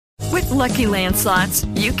Lucky Land Slots,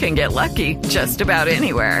 you can get lucky just about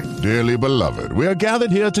anywhere. Dearly beloved, we are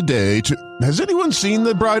gathered here today to... Has anyone seen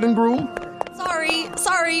the bride and groom?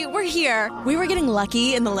 Sorry, we're here. We were getting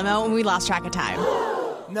lucky in the limo and we lost track of time.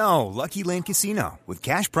 No, Lucky Land Casino, with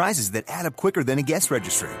cash prizes that add up quicker than a guest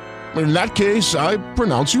registry. In that case, I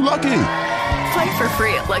pronounce you lucky. Play for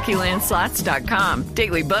free at LuckyLandSlots.com.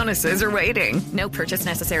 Daily bonuses are waiting. No purchase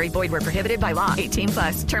necessary. Void where prohibited by law.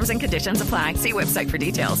 18+. Terms and conditions apply. See website for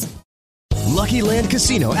details. Lucky Land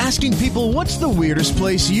Casino, asking people, what's the weirdest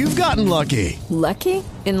place you've gotten lucky? Lucky?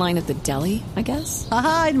 In line at the deli, I guess?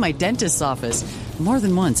 Aha, in my dentist's office. More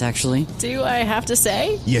than once, actually. Do I have to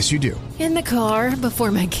say? Yes, you do. In the car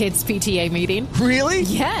before my kids' PTA meeting. Really?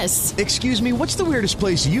 Yes. Excuse me, what's the weirdest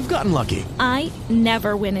place you've gotten lucky? I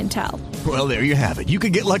never win and tell. Well, there you have it. You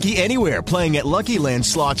can get lucky anywhere, playing at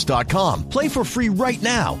LuckyLandSlots.com. Play for free right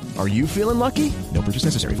now. Are you feeling lucky? No purchase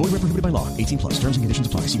necessary. Void where prohibited by law. 18+. Terms and conditions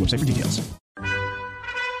apply. See website for details.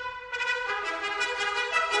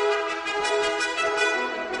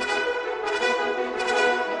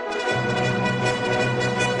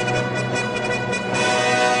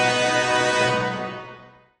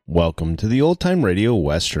 Welcome to the Old Time Radio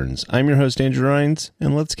Westerns. I'm your host, Andrew Rines,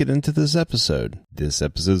 and let's get into this episode. This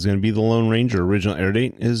episode is going to be The Lone Ranger. Original air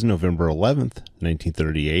date is November 11th,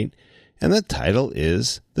 1938, and the title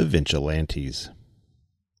is The Vigilantes.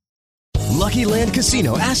 Lucky Land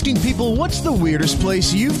Casino, asking people, what's the weirdest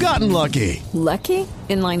place you've gotten lucky? Lucky?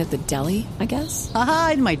 In line at the deli, I guess?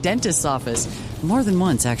 Aha, in my dentist's office. More than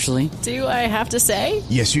once, actually. Do I have to say?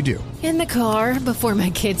 Yes, you do. In the car before my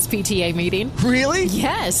kids' PTA meeting. Really?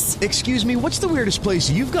 Yes. Excuse me, what's the weirdest place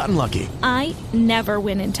you've gotten lucky? I never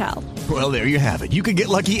win and tell. Well, there you have it. You can get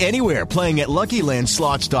lucky anywhere, playing at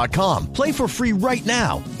LuckyLandSlots.com. Play for free right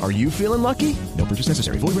now. Are you feeling lucky? No purchase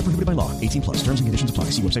necessary. Void where prohibited by law. 18+. Terms and conditions apply.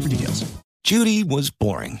 See website for details. Judy was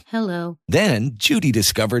boring. Hello. Then Judy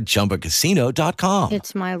discovered ChumbaCasino.com.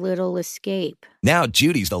 It's my little escape. Now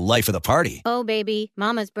Judy's the life of the party. Oh, baby,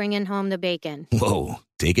 mama's bringing home the bacon. Whoa,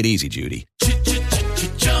 take it easy, Judy.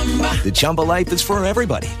 The Chumba life is for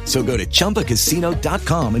everybody. So go to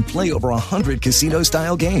ChumbaCasino.com and play over 100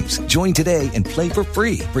 casino-style games. Join today and play for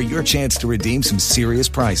free for your chance to redeem some serious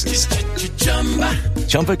prizes.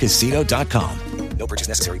 ChumbaCasino.com. No purchase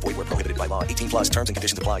necessary. Void where prohibited by law. 18+. Terms and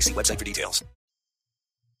conditions apply. See website for details.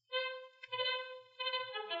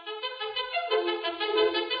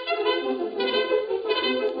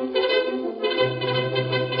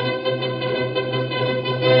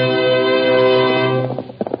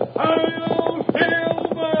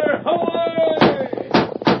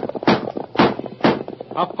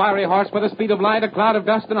 A fiery horse with the speed of light, a cloud of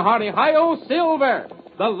dust, and a hearty Hi-Yo Silver,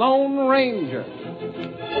 the Lone Ranger.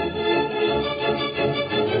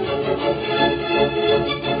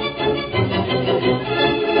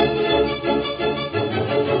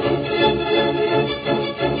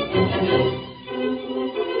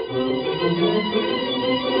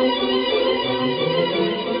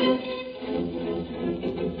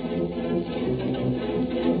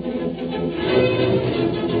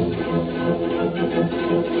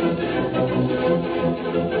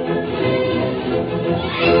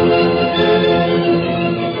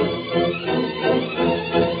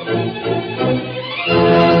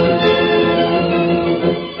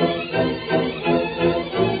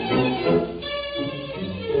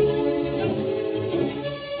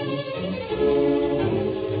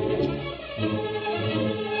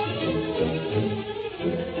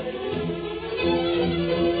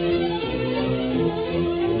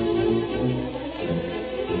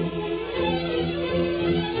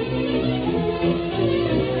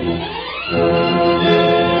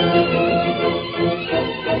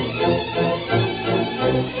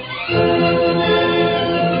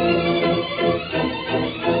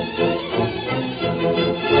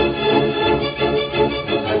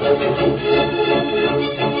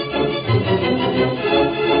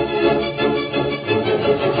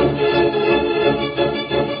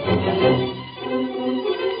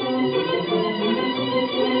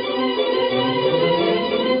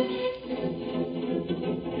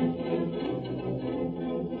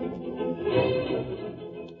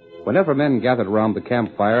 Whenever men gathered around the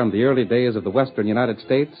campfire in the early days of the western United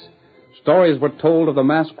States, stories were told of the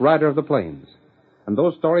masked rider of the plains. And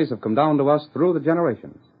those stories have come down to us through the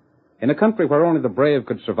generations. In a country where only the brave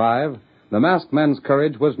could survive, the masked man's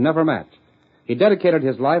courage was never matched. He dedicated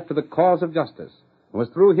his life to the cause of justice. It was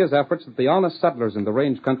through his efforts that the honest settlers in the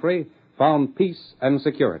range country found peace and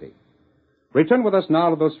security. Return with us now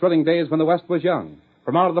to those thrilling days when the West was young.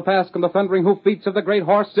 From out of the past come the thundering hoofbeats of the great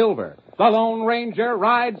horse Silver. The Lone Ranger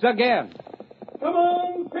rides again. Come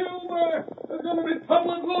on, Silver! There's going to be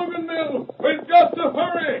trouble at Loganville.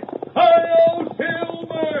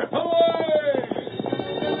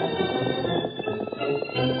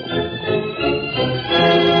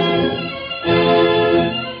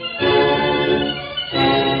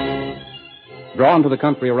 Drawn to the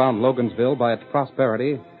country around Logansville by its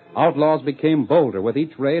prosperity, outlaws became bolder with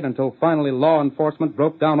each raid until finally law enforcement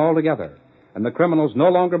broke down altogether, and the criminals no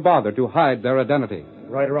longer bothered to hide their identity.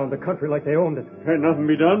 Right around the country like they owned it. Can't nothing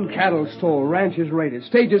be done? Cattle stole, ranches raided,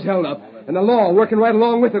 stages held up, and the law working right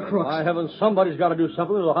along with the crooks. By heavens, somebody's got to do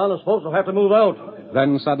something, or the honest folks will have to move out.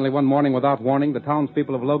 Then, suddenly, one morning, without warning, the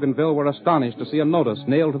townspeople of Loganville were astonished to see a notice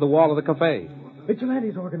nailed to the wall of the cafe.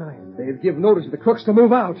 Vigilantes organized. They've given notice to the crooks to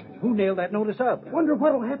move out. Who nailed that notice up? Wonder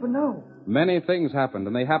what'll happen now. Many things happened,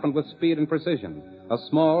 and they happened with speed and precision. A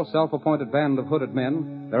small, self-appointed band of hooded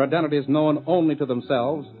men, their identities known only to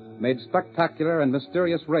themselves, made spectacular and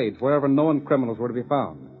mysterious raids wherever known criminals were to be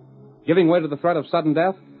found. Giving way to the threat of sudden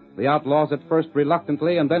death, the outlaws at first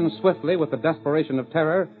reluctantly and then swiftly, with the desperation of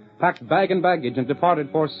terror, packed bag and baggage and departed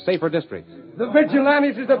for safer districts. The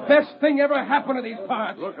Vigilantes is the best thing ever happened to these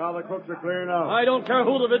parts. Look how the crooks are clearing out. I don't care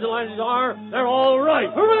who the Vigilantes are. They're all right.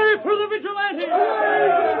 Hooray for the Vigilantes!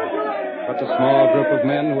 But the small group of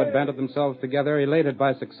men who had banded themselves together, elated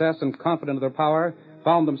by success and confident of their power,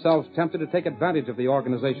 found themselves tempted to take advantage of the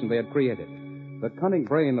organization they had created. The cunning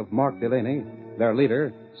brain of Mark Delaney, their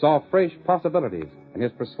leader, saw fresh possibilities, and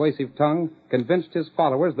his persuasive tongue convinced his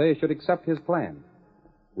followers they should accept his plan.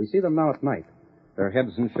 We see them now at night, their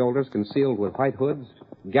heads and shoulders concealed with white hoods,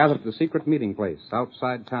 gathered at the secret meeting place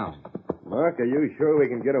outside town. Mark, are you sure we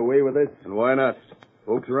can get away with this? And why not?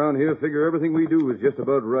 Folks around here figure everything we do is just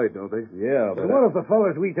about right, don't they? Yeah, but what if the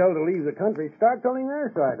fellas we tell to leave the country start telling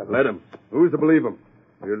their side of it? Let them. Who's to believe them?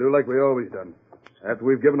 We'll do like we always done. After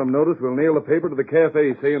we've given them notice, we'll nail the paper to the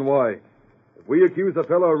cafe saying why. If we accuse a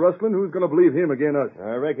fellow of rustling, who's going to believe him again us?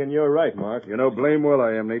 I reckon you're right, Mark. You know blame well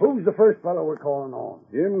I am, Nate. Who's the first fellow we're calling on?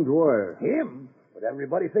 Jim Dwyer. Him? But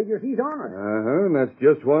everybody figures he's honest. And that's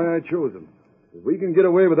just why I chose him. If we can get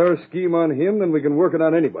away with our scheme on him, then we can work it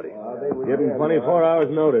on anybody. Give him 24 hours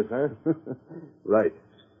notice, huh? Right.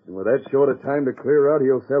 And with that short a time to clear out,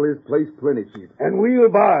 he'll sell his place plenty cheap. And we'll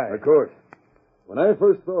buy. Of course. When I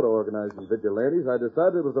first thought of organizing vigilantes, I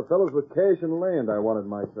decided it was the fellows with cash and land I wanted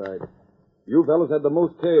my side. You fellows had the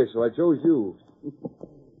most cash, so I chose you.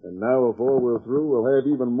 And now, before we're through, we'll have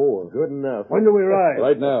even more. Good enough. When do we ride?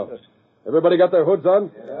 Right now. Everybody got their hoods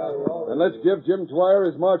on? Yeah, and let's give Jim Dwyer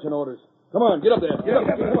his marching orders. Come on, get up there. Get up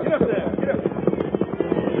there. Get up there. Get up there.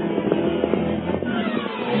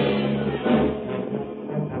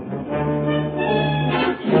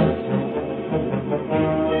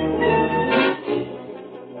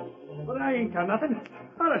 But I ain't done nothing.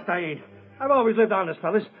 Honest, I ain't. I've always lived honest,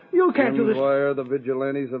 fellas. You can't do this. Dwyer, the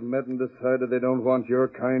vigilantes have met and decided they don't want your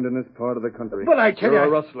kind in this part of the country. But I tell you... You're a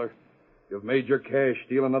rustler. You've made your cash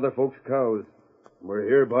stealing other folks' cows. We're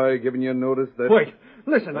hereby giving you notice that... Wait,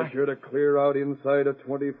 listen, that you're to clear out inside of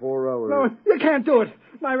 24 hours. No, you can't do it.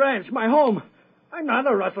 My ranch, my home. I'm not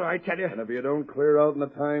a rustler, I tell you. And if you don't clear out in the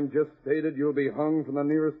time just stated, you'll be hung from the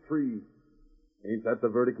nearest tree. Ain't that the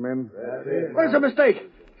verdict, men? There's a mistake.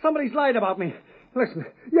 Somebody's lied about me. Listen,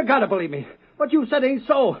 you gotta believe me. What you said ain't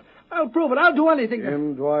so. I'll prove it. I'll do anything.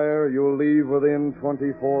 Jim Dwyer, you'll leave within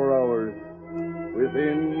 24 hours.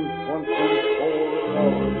 Within 24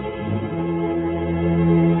 hours.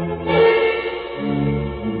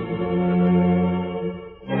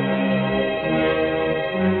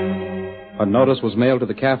 A notice was mailed to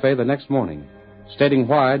the cafe the next morning, stating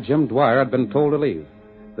why Jim Dwyer had been told to leave.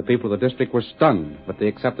 The people of the district were stunned, but they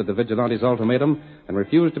accepted the vigilantes' ultimatum and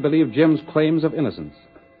refused to believe Jim's claims of innocence.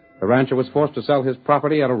 The rancher was forced to sell his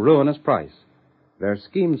property at a ruinous price. Their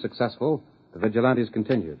scheme successful, the vigilantes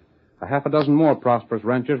continued. A half a dozen more prosperous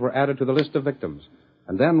ranchers were added to the list of victims.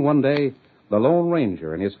 And then, one day, the Lone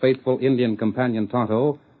Ranger and his faithful Indian companion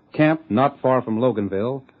Tonto, camped not far from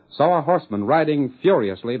Loganville, saw a horseman riding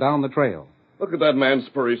furiously down the trail. Look at that man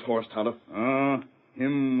spur his horse, Tonto.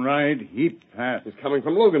 Him ride heap fast. He's coming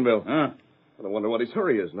from Loganville. But I wonder what his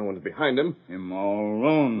hurry is. No one's behind him. Him all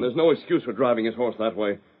alone. There's no excuse for driving his horse that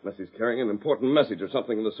way, unless he's carrying an important message or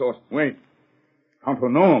something of the sort. Wait. Tonto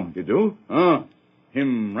know him. You do?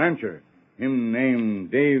 Him rancher. Him name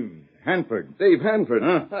Dave Hanford. Dave Hanford?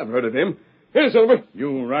 I've heard of him. Here, Silver.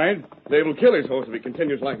 You ride? Dave will kill his horse if he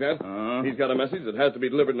continues like that. He's got a message that has to be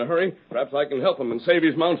delivered in a hurry. Perhaps I can help him and save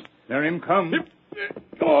his mount. There him come.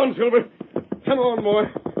 Go on, Silver. Come on, boy.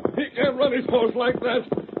 He can't run his horse like that.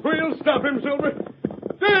 We'll stop him, Silver.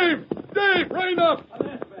 Dave, rein up.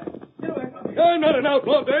 I'm not an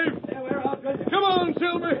outlaw, Dave. Come on,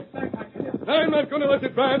 Silver. I'm not going to let you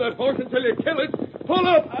drive that horse until you kill it. Pull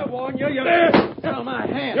up. I warn you, you sell my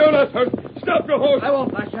hand. You're not hurt. Stop your horse. I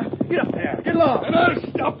won't, Lasher. Get up there. Get along. And I'll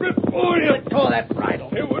stop it for you. Let go of that bridle.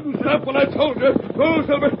 You wouldn't stop when I told you. Oh,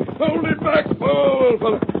 Silver, hold it back. Oh, old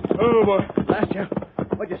fella. Oh, boy. Lasher,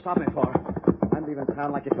 what'd you stop me for? leaving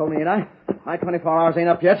town like you told me, ain't I? My 24 hours ain't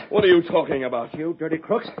up yet. What are you talking about? You dirty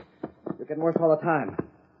crooks. You're getting worse all the time.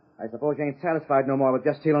 I suppose you ain't satisfied no more with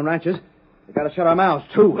just stealing ranches. You gotta shut our mouths,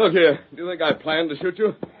 too. Look here. Do you think I planned to shoot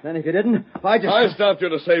you? Then if you didn't, I stopped you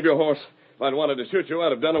to save your horse. If I'd wanted to shoot you,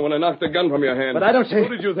 I'd have done it when I knocked the gun from your hand. But I don't say... Who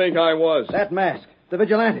did you think I was? That mask. The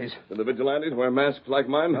Vigilantes. Did the Vigilantes wear masks like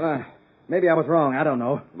mine? Maybe I was wrong. I don't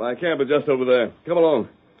know. My camp is just over there. Come along.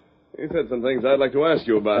 You said some things I'd like to ask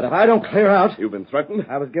you about. But if I don't clear out... You've been threatened?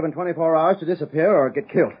 I was given 24 hours to disappear or get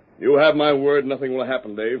killed. You have my word nothing will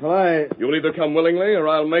happen, Dave. Well, You'll either come willingly or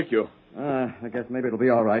I'll make you. I guess maybe it'll be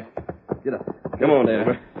all right. Get up. Come on,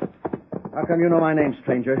 Dave. How come you know my name,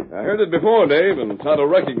 stranger? I heard it before, Dave, and Tonto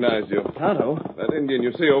recognized you. Tonto? That Indian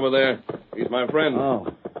you see over there. He's my friend. Oh.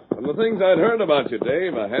 From the things I'd heard about you,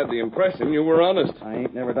 Dave, I had the impression you were honest. I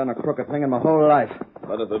ain't never done a crooked thing in my whole life.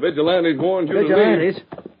 But if the Vigilantes warned you Vigilantes?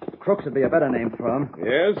 Crooks would be a better name for them.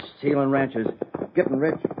 Yes? Stealing ranches. Getting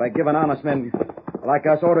rich by giving honest men like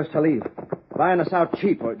us orders to leave. Buying us out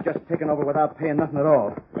cheap or just taking over without paying nothing at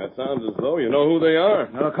all. That sounds as though you know who they are.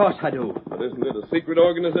 Well, of course I do. But isn't it a secret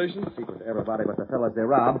organization? Secret to everybody but the fellas they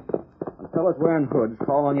rob. And fellas wearing hoods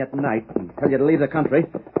call on you at night and tell you to leave the country.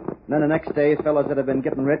 And then the next day, fellas that have been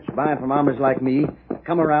getting rich, buying from armors like me,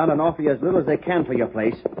 come around and offer you as little as they can for your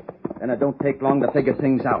place. Then it don't take long to figure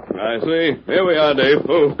things out. I see. Here we are, Dave.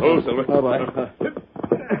 Oh, Silver. Oh, boy.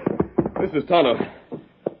 This is Tonto.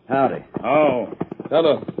 Howdy. Oh.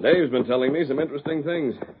 Tonto, Dave's been telling me some interesting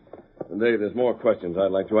things. And Dave, there's more questions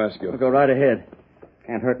I'd like to ask you. Well, go right ahead.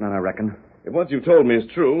 Can't hurt none, I reckon. If what you've told me is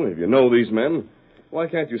true, if you know these men, why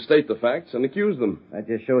can't you state the facts and accuse them? That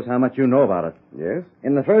just shows how much you know about it. Yes?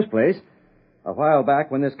 In the first place, a while back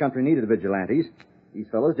when this country needed vigilantes, these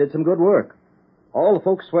fellows did some good work. All the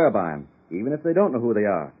folks swear by 'em, even if they don't know who they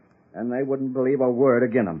are. And they wouldn't believe a word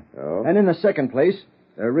agin 'em. Oh? And in the second place,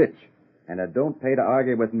 they're rich. And it don't pay to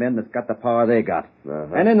argue with men that's got the power they got.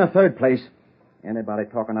 Uh-huh. And in the third place, anybody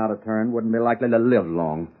talking out of turn wouldn't be likely to live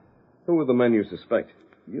long. Who are the men you suspect?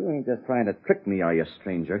 You ain't just trying to trick me, are you,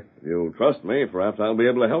 stranger? If you'll trust me, perhaps I'll be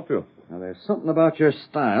able to help you. Now, there's something about your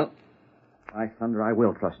style. By thunder, I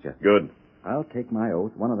will trust you. Good. I'll take my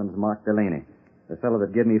oath. One of them's Mark Delaney. The fellow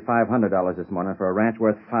that gave me $500 this morning for a ranch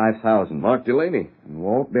worth $5,000. Mark Delaney? And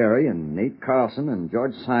Walt Berry and Nate Carlson and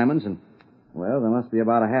George Simons and... Well, there must be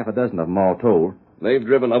about a half a dozen of them all told. They've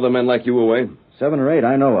driven other men like you away? 7 or 8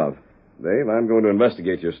 I know of. Dave, I'm going to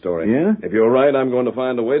investigate your story. Yeah? If you're right, I'm going to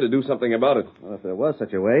find a way to do something about it. Well, if there was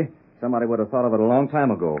such a way, somebody would have thought of it a long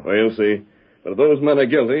time ago. Well, you'll see. But if those men are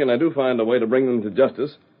guilty, and I do find a way to bring them to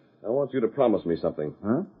justice, I want you to promise me something.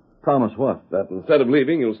 Huh? Promise what? That instead of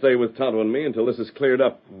leaving, you'll stay with Tonto and me until this is cleared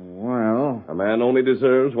up. Well... A man only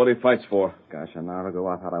deserves what he fights for. Gosh, an hour ago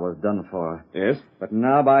I thought I was done for. Yes? But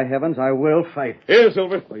now, by heavens, I will fight. Here,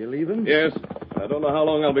 Silver. Are you leaving? Yes. I don't know how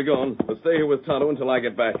long I'll be gone, but stay here with Tonto until I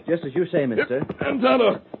get back. Just as you say, mister. And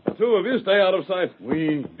Tonto, the two of you stay out of sight.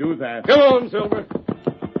 We do that. Come on, Silver.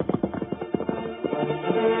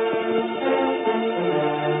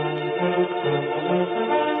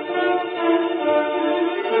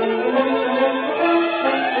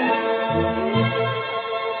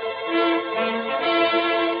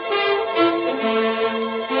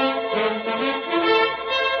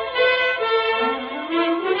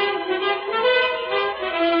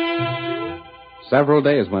 Several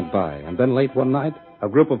days went by, and then late one night, a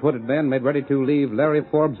group of hooded men made ready to leave Larry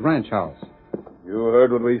Forbes' ranch house. You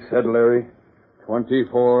heard what we said, Larry.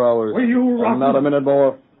 24 hours. Will you rock? Not a minute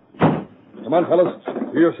more. Come on, fellas.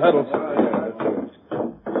 To your saddles.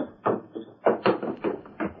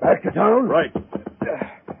 Back to town? Right.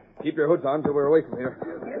 Keep your hoods on till we're away from here.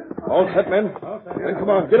 All set, men? Then come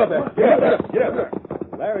on, get up there. Get up there.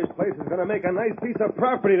 Larry's place is going to make a nice piece of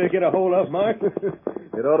property to get a hold of, Mark.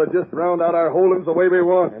 It ought to just round out our holdings the way we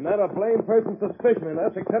want. And not a blame person suspicioning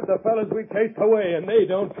us except the fellas we chased away, and they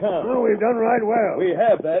don't count. Oh, we've done right well. We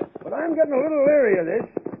have that. But I'm getting a little leery of this.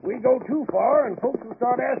 We go too far, and folks will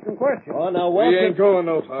start asking questions. Oh, now, We ain't going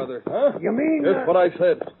no farther. Huh? You mean... Just what I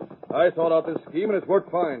said. I thought out this scheme, and it's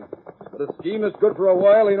worked fine. But a scheme that's good for a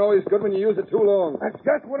while ain't always good when you use it too long. That's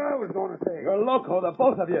just what I was going to say. You're loco, the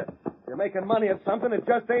both of you. You're making money at something, it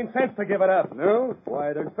just ain't sense to give it up. No?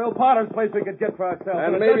 Why, there's Phil Potter's place we could get for ourselves.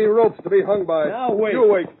 And maybe ropes to be hung by. Now, wait. You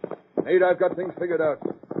wait. Nate, I've got things figured out.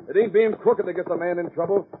 It ain't being crooked that gets a man in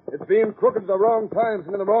trouble. It's being crooked at the wrong times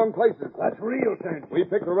and in the wrong places. That's real sense. We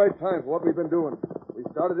picked the right time for what we've been doing. We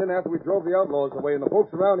started in after we drove the outlaws away, and the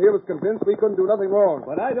folks around here was convinced we couldn't do nothing wrong.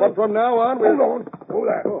 But I don't... But from now on, we'll... Hold on. Hold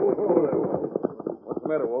that. What's the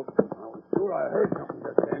matter, Wolf? I was sure I heard something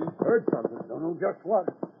just then. Heard something? Don't know just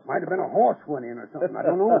what. Might have been a horse went in or something. I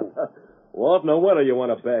don't know. Walt, no wonder you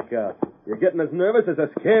want to back out. You're getting as nervous as a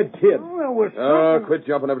scared kid. Well, we're quit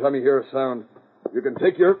jumping every time you hear a sound. You can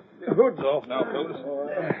take your hoods off now, fellas.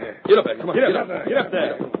 Get up there. Come on. Get up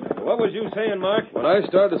there. What was you saying, Mark? What I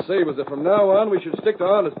started to say was that from now on, we should stick to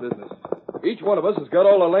honest business. Each one of us has got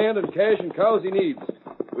all the land and cash and cows he needs.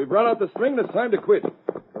 We've run out the string, and it's time to quit.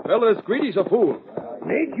 The fella that's greedy's a fool.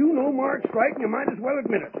 Nate, you know Mark's right, and you might as well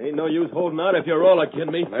admit it. Ain't no use holding out if you're all a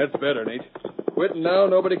kidding me. That's better, Nate. Quitting now,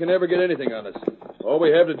 nobody can ever get anything on us. All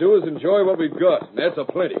we have to do is enjoy what we've got, and that's a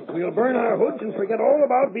plenty. We'll burn our hoods and forget all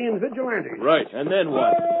about being vigilantes. Right, and then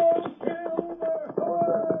what?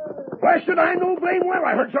 Why should I know blame well?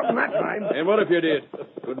 I heard something that time. And what if you did?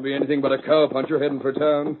 Couldn't be anything but a cowpuncher heading for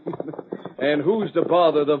town. And who's to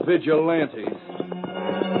bother the vigilantes?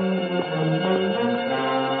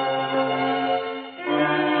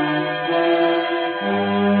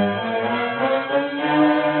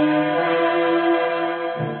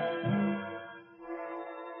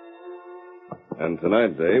 And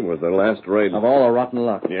tonight, Dave, was the last raid. Of all the rotten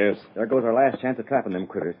luck. Yes. There goes our last chance of trapping them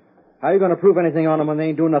critters. How are you going to prove anything on them when they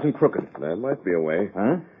ain't doing nothing crooked? That might be a way.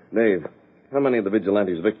 Huh? Dave, how many of the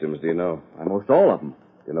vigilantes' victims do you know? Almost all of them.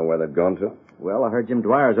 Do you know where they've gone to? Well, I heard Jim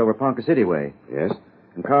Dwyer's over Ponca City way. Yes?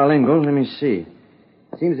 And Carl Ingle, let me see.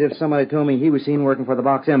 Seems as if somebody told me he was seen working for the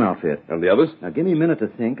Box M outfit. And the others? Now, give me a minute to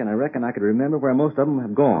think, and I reckon I could remember where most of them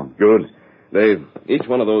have gone. Good. Dave, each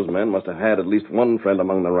one of those men must have had at least one friend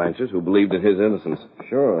among the ranchers who believed in his innocence.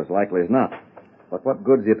 Sure, as likely as not. But what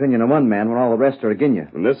good's the opinion of one man when all the rest are agin you?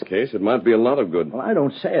 In this case, it might be a lot of good. Well, I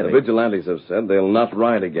don't say it. The vigilantes have said they'll not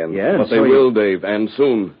ride again. Yes, but they will, Dave, and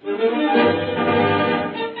soon.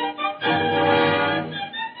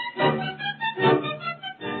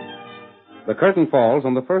 The curtain falls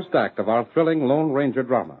on the first act of our thrilling Lone Ranger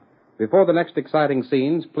drama. Before the next exciting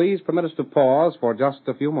scenes, please permit us to pause for just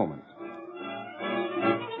a few moments.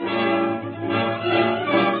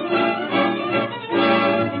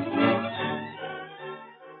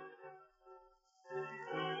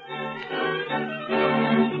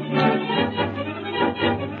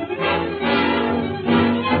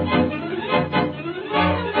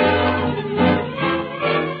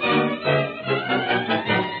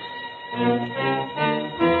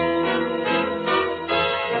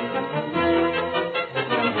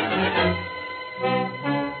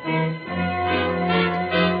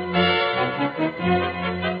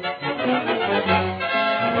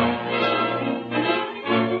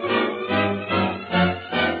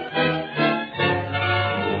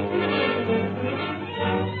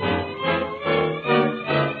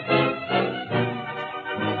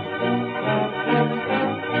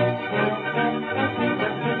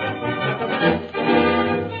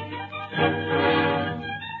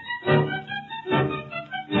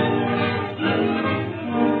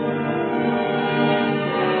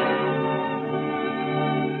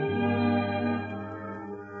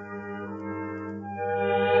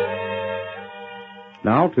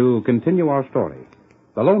 Now, to continue our story.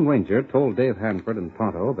 The Lone Ranger told Dave Hanford and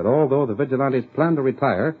Tonto that although the vigilantes planned to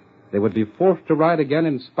retire, they would be forced to ride again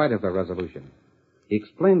in spite of their resolution. He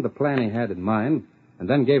explained the plan he had in mind and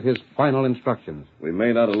then gave his final instructions. We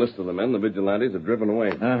made out a list of the men the vigilantes have driven away.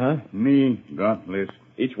 Uh-huh. Me got list.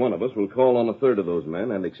 Each one of us will call on a third of those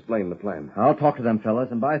men and explain the plan. I'll talk to them fellas,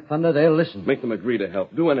 and by thunder, they'll listen. Make them agree to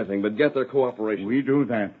help. Do anything, but get their cooperation. We do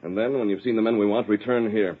that. And then, when you've seen the men we want, return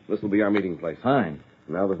here. This will be our meeting place. Fine.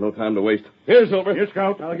 Now there's no time to waste. Here, Silver. Here,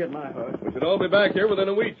 Scout. I'll get my horse. We should all be back here within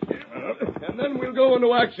a week. And then we'll go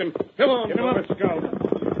into action. Come on, Get him up, Scout.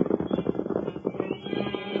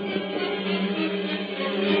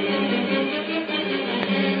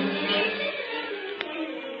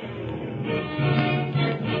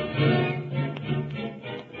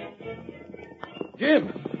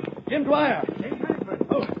 Jim Dwyer.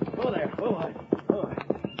 Oh, there. Oh,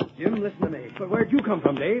 Jim, listen to me. But where'd you come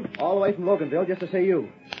from, Dave? All the way from Loganville, just to see you.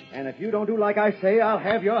 And if you don't do like I say, I'll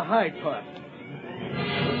have your hide cut.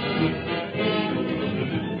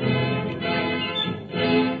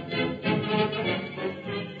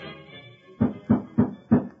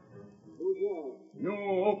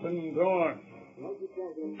 No open door.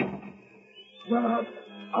 Well,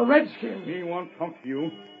 a redskin. Me want talk to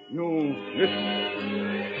you. You listen.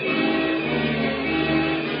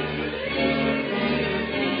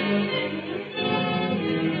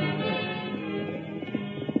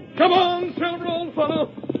 Come on, Silver, old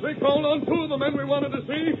fellow. We called on two of the men we wanted to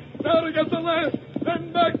see. Now to get the last.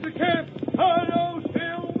 Then back to camp. Hi-yo,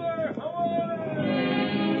 Silver.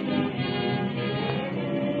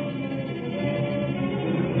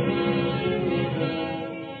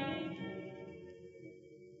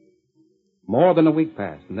 More than a week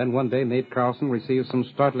passed, and then one day Nate Carlson received some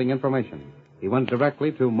startling information. He went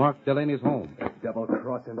directly to Mark Delaney's home.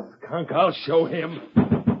 Double-crossing skunk. I'll show him.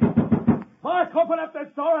 Mark, open up this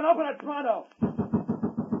door and open it pronto.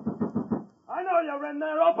 I know you're in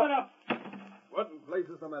there. Open up. What in place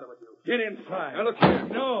is the matter with you? Get inside. Now, look here.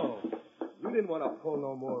 No. You didn't want to pull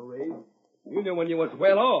no more raid. You knew when you was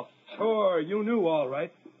well off. Sure, you knew all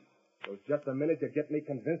right. So just a minute you get me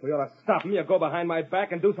convinced we ought to stop him. You go behind my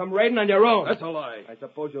back and do some raiding on your own. That's a lie. I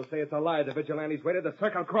suppose you'll say it's a lie. The Vigilantes raided the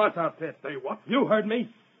Circle Cross outfit. They what? You heard me.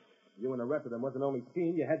 You and the rest of them wasn't only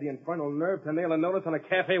seen, you had the infernal nerve to nail a notice on a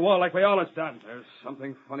cafe wall like we always done. There's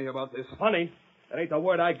something funny about this. Funny? That ain't the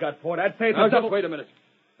word I got for it. I'd say it's Now, a double... just wait a minute.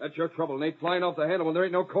 That's your trouble, Nate. Flying off the handle when there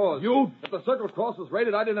ain't no cause. You? If the Circle Cross was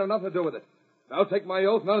raided, I didn't have nothing to do with it. I'll take my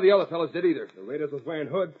oath. None of the other fellas did either. The raiders was wearing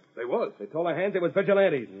hoods. They was. They told our hands it was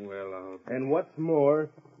Vigilantes. Well, And what's more,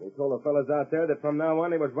 they told the fellas out there that from now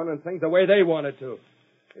on they was running things the way they wanted to.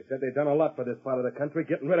 They said they'd done a lot for this part of the country,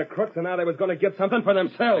 getting rid of crooks, and now they was going to get something for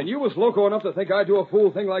themselves. And you was loco enough to think I'd do a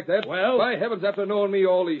fool thing like that? Well? By heavens, after knowing me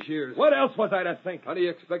all these years. What else was I to think? How do you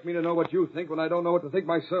expect me to know what you think when I don't know what to think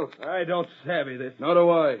myself? I don't savvy this. Nor do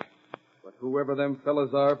I. But whoever them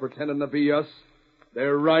fellas are pretending to be us,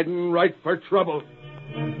 they're riding right for trouble.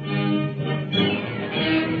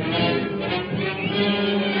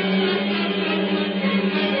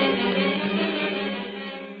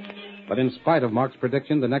 But in spite of Mark's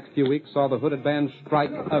prediction, the next few weeks saw the hooded band strike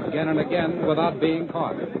again and again without being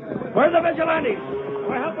caught. Where's the Vigilantes?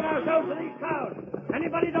 We're helping ourselves to these cows.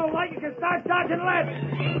 Anybody don't like it can start dodging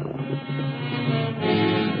lead.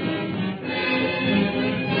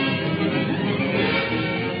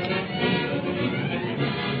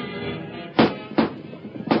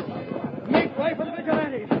 Make way for the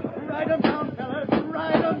Vigilantes. Ride them down, fellas.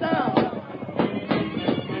 Ride them down.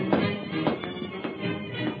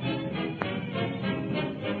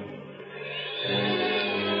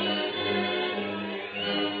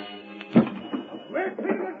 We're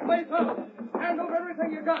cleaning this place up. Hand over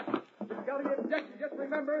everything you got. If you got any objections, just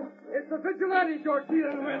remember, it's the Vigilantes you're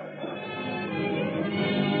dealing with.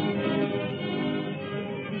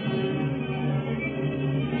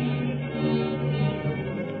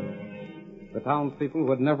 The townspeople, who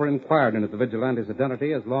had never inquired into the Vigilantes'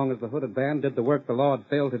 identity as long as the hooded band did the work the law had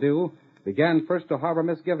failed to do, began first to harbor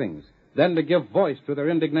misgivings, then to give voice to their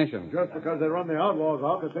indignation. Just because they run the outlaws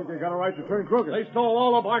out, they think they got a right to turn crooked. They stole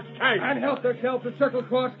all of our cash. And helped themselves to Circle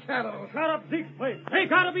Cross cattle. Shut up, Zeke's place. They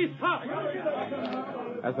gotta be stopped.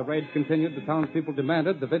 As the raids continued, the townspeople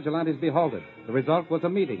demanded the Vigilantes be halted. The result was a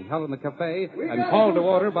meeting held in the cafe and called to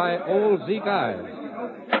order by old Zeke Eyes.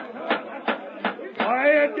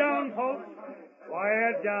 Quiet down, folks.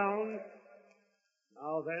 Quiet down.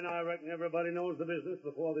 Now then, I reckon everybody knows the business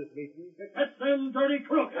before this meeting. Catch them dirty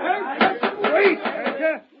crooks. Wait!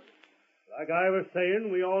 Like I was saying,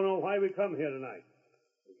 we all know why we come here tonight.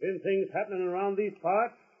 There's been things happening around these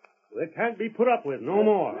parts that can't be put up with no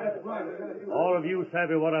more. All of you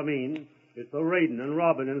savvy what I mean. It's the raiding and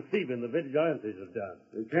robbing and thieving the Vigilantes have done.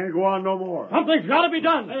 It can't go on no more. Something's got to be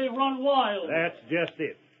done. They run wild. That's just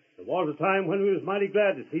it. There was a time when we was mighty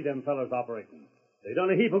glad to see them fellas operating. They done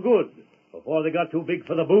a heap of good before they got too big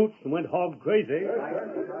for the boots and went hog crazy.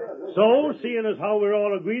 So, seeing as how we're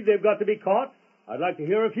all agreed they've got to be caught, I'd like to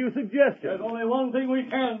hear a few suggestions. There's only one thing we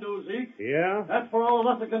can do, Zeke. Yeah? That's for all of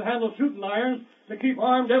us that can handle shooting irons to keep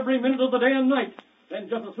armed every minute of the day and night. Then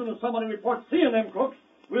just as soon as somebody reports seeing them crooks,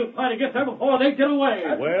 we'll try to get there before they get away.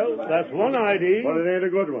 Well, that's one idea. But it ain't a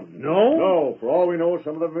good one. No? No. For all we know,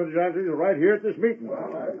 some of the Vigilantes are right here at this meeting.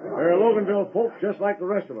 They're Loganville folks just like the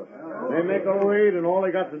rest of us. They make a raid, and all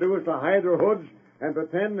they got to do is to hide their hoods and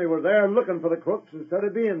pretend they were there looking for the crooks instead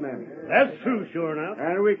of being them. That's true, sure enough.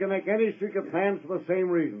 And we can make any secret plans for the same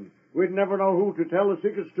reason. We'd never know who to tell the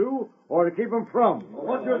secrets to or to keep them from.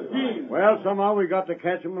 What's your scheme? Well, somehow we got to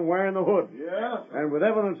catch them wearing the hood. Yeah? And with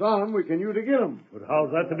evidence on them, we can use to get them. But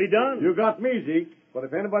how's that to be done? You got me, Zeke. But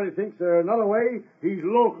if anybody thinks there's another way, he's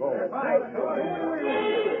loco.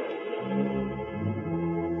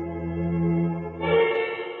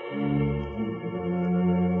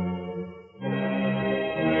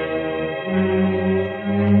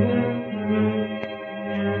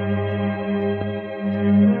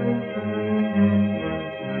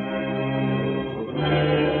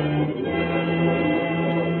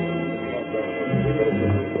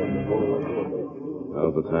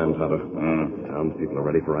 Now's the time, Tonto. Townspeople are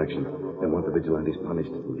ready for action. They want the Vigilantes punished.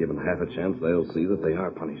 Give them half a chance, they'll see that they are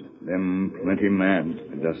punished. Them plenty man.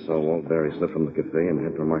 I just saw Walt Barry slip from the cafe and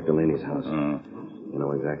head for Mark Delaney's house. You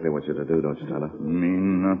know exactly what you're to do, don't you, Tonto? Me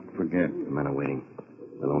not forget. The men are waiting.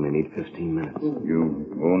 They'll only need 15 minutes. You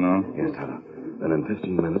go now? Yes, Tonto. Then in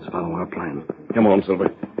 15 minutes, follow our plan. Come on, Silver.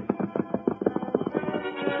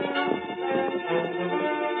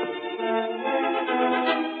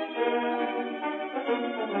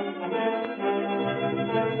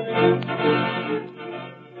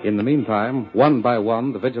 In the meantime, one by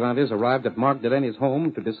one, the vigilantes arrived at Mark Delaney's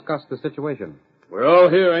home to discuss the situation. We're all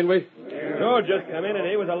here, ain't we? George just come in, and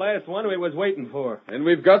he was the last one we was waiting for. And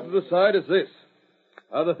we've got to decide is this.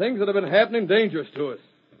 Are the things that have been happening dangerous to us?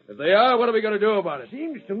 If they are, what are we going to do about it?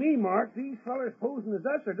 Seems to me, Mark, these fellers posing as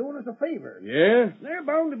us are doing us a favor. Yeah? They're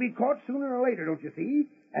bound to be caught sooner or later, don't you see?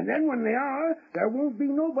 And then when they are, there won't be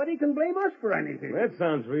nobody can blame us for anything. That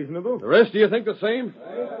sounds reasonable. The rest of you think the same?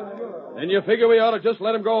 Then you figure we ought to just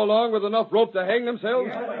let them go along with enough rope to hang themselves?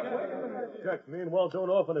 Shucks, me and Walt don't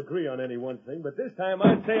often agree on any one thing, but this time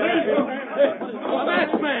I'd say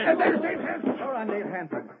masked man! Sure, I'm Dave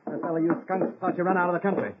Hanford. The fellow you skunks thought you run out of the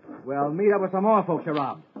country. Well, meet up with some more folks you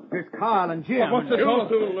robbed. Here's Carl and Jim. What's this? You'll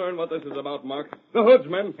soon learn what this is about, Mark. The hoods,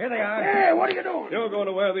 men. Here they are. Hey, what are you doing? You're going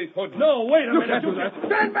to wear these hoods. No, wait a You minute. can't do that.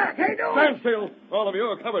 Stand back. Hey, do Stand still. All of you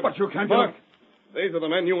are covered. But you can't do Mark, these are the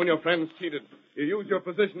men you and your friends cheated. You used your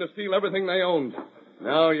position to steal everything they owned.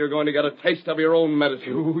 Now you're going to get a taste of your own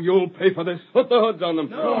medicine. You'll pay for this. Put the hoods on them.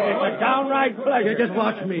 No, it's a downright pleasure. Just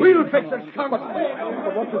watch me. We'll fix this skunk.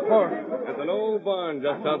 What's it for? It's an old barn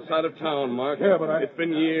just outside of town, Mark. Yeah, but It's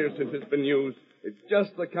been years since it's been used. It's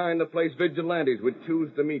just the kind of place vigilantes would choose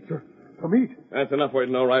to meet. To meet? That's enough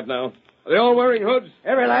waiting know right now. Are they all wearing hoods?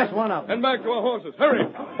 Every last one of them. And back to our horses. Hurry.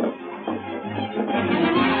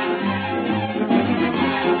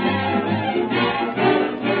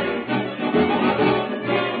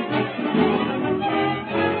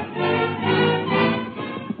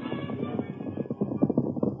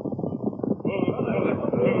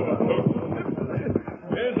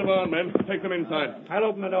 Here's the barn, men. Take them inside. I'll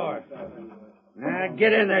open the door.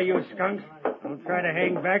 Get in there, you skunks. Don't try to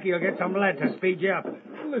hang back, or you'll get some lead to speed you up.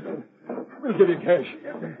 Listen, we'll give you cash.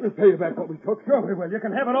 We'll pay you back what we took. Sure we will. You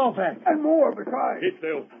can have it all back. And more besides. Keep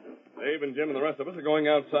still. Dave and Jim and the rest of us are going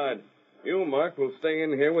outside. You, Mark, will stay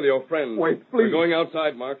in here with your friends. Wait, please. We're going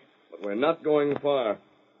outside, Mark, but we're not going far.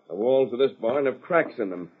 The walls of this barn have cracks in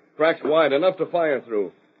them. Cracks wide enough to fire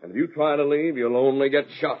through. And if you try to leave, you'll only get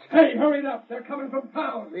shot. Hey, hurry it up. They're coming from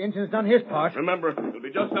town. The engine's done his part. Remember, we'll be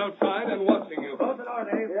just outside and watching you. Close the door,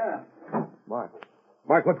 Dave. Yeah. Mark,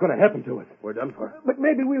 what's going to happen to us? We're done for. But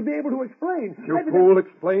maybe we'll be able to explain.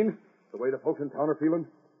 Explain the way the folks in town are feeling.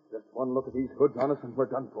 Just one look at these hoods on us and we're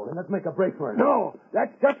done for. Then let's make a break for it. No,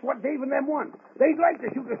 that's just what Dave and them want. They'd like to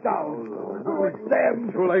shoot us down. Oh, it's them.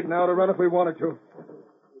 Too late now to run if we wanted to.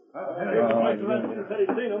 Said he'd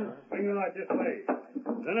seen them. Bring the light this way.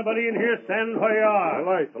 Is anybody in here standing where you are?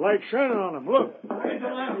 The light's shining on them. Look.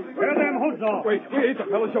 Tear them hoods off. Wait, we ain't the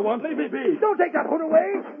fellas you want. Leave me be. Don't take that hood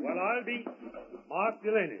away. Well, I'll be Mark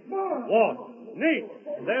Delaney. Walt. Nate.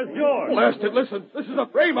 There's George. Blast it, listen. This is a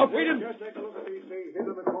frame-up. We didn't... Just take a look at these things hid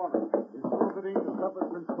in the corner. Is profiting the stuff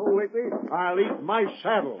that's been stole lately? I'll eat my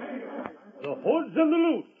saddle. The hoods and the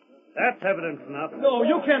loot. That's evidence enough. No,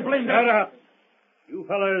 you can't blame that. Shut up. You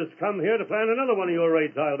fellas come here to plan another one of your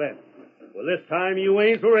raids, I'll bet. Well, this time you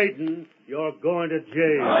ain't raiding. You're going to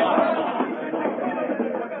jail.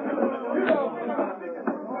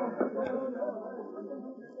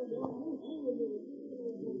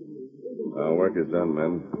 Our work is done,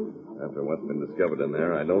 men. After what's been discovered in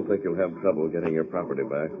there, I don't think you'll have trouble getting your property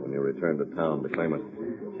back when you return to town to claim it.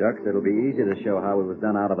 Shucks, it'll be easy to show how we was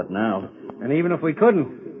done out of it now. And even if we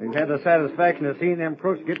couldn't, we've had the satisfaction of seeing them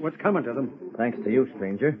crooks get what's coming to them. Thanks to you,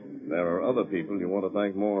 stranger. There are other people you want to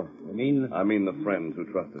thank more. I mean the friends who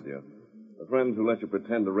trusted you. The friends who let you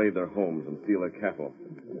pretend to raid their homes and steal their cattle.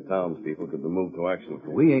 The townspeople could be moved to action.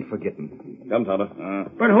 We ain't forgetting. Come, Tonto.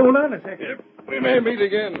 But hold on a second. Yep, we may meet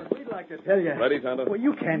again. We'd like to tell you. Ready, Tonto? Well,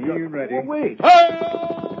 you can't go. You ready? Well, wait.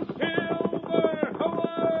 Hail, Silver!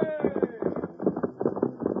 Away!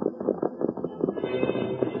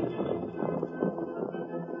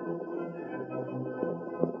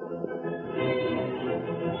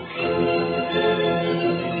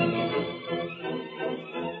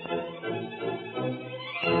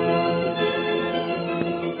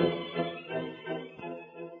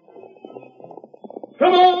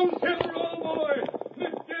 Come on, Silver, old boy!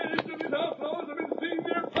 This gate into these outlaws have been seen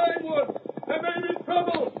near Pinewood. There may be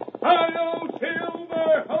trouble.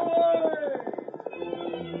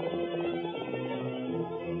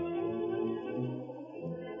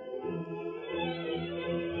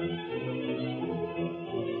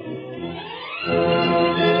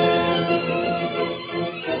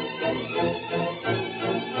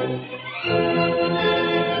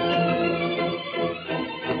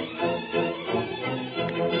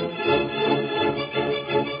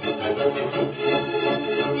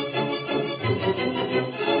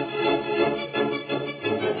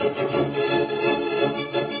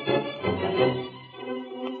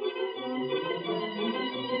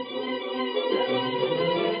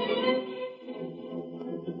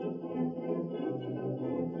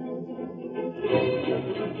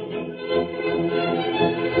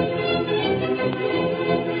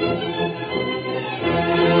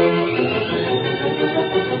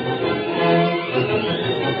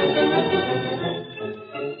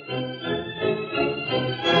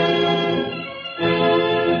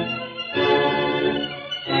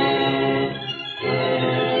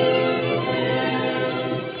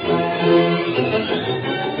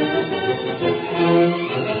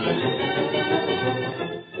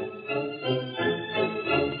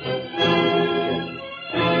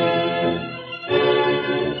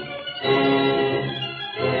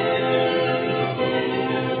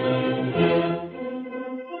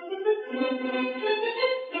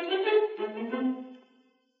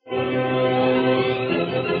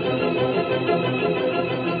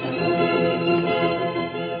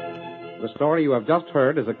 story you have just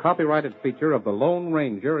heard is a copyrighted feature of the Lone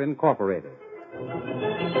Ranger, Incorporated.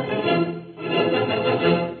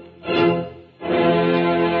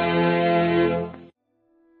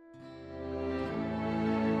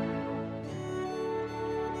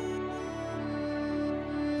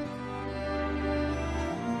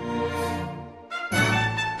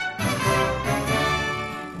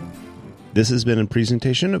 This has been a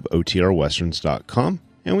presentation of OTRWesterns.com,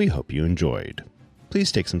 and we hope you enjoyed.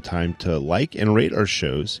 Please take some time to like and rate our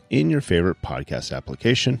shows in your favorite podcast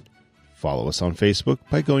application. Follow us on Facebook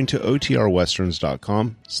by going to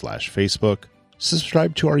OTRWesterns.com/Facebook.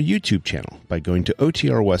 Subscribe to our YouTube channel by going to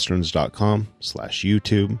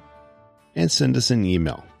OTRWesterns.com/YouTube. And send us an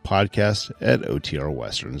email,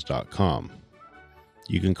 podcast@OTRWesterns.com.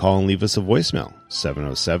 You can call and leave us a voicemail,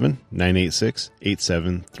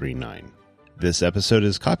 707-986-8739. This episode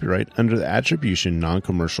is copyright under the Attribution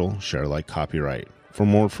Non-Commercial Share-alike copyright. For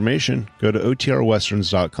more information, go to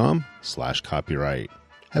OTRWesterns.com/copyright.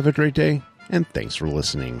 Have a great day, and thanks for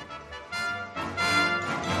listening.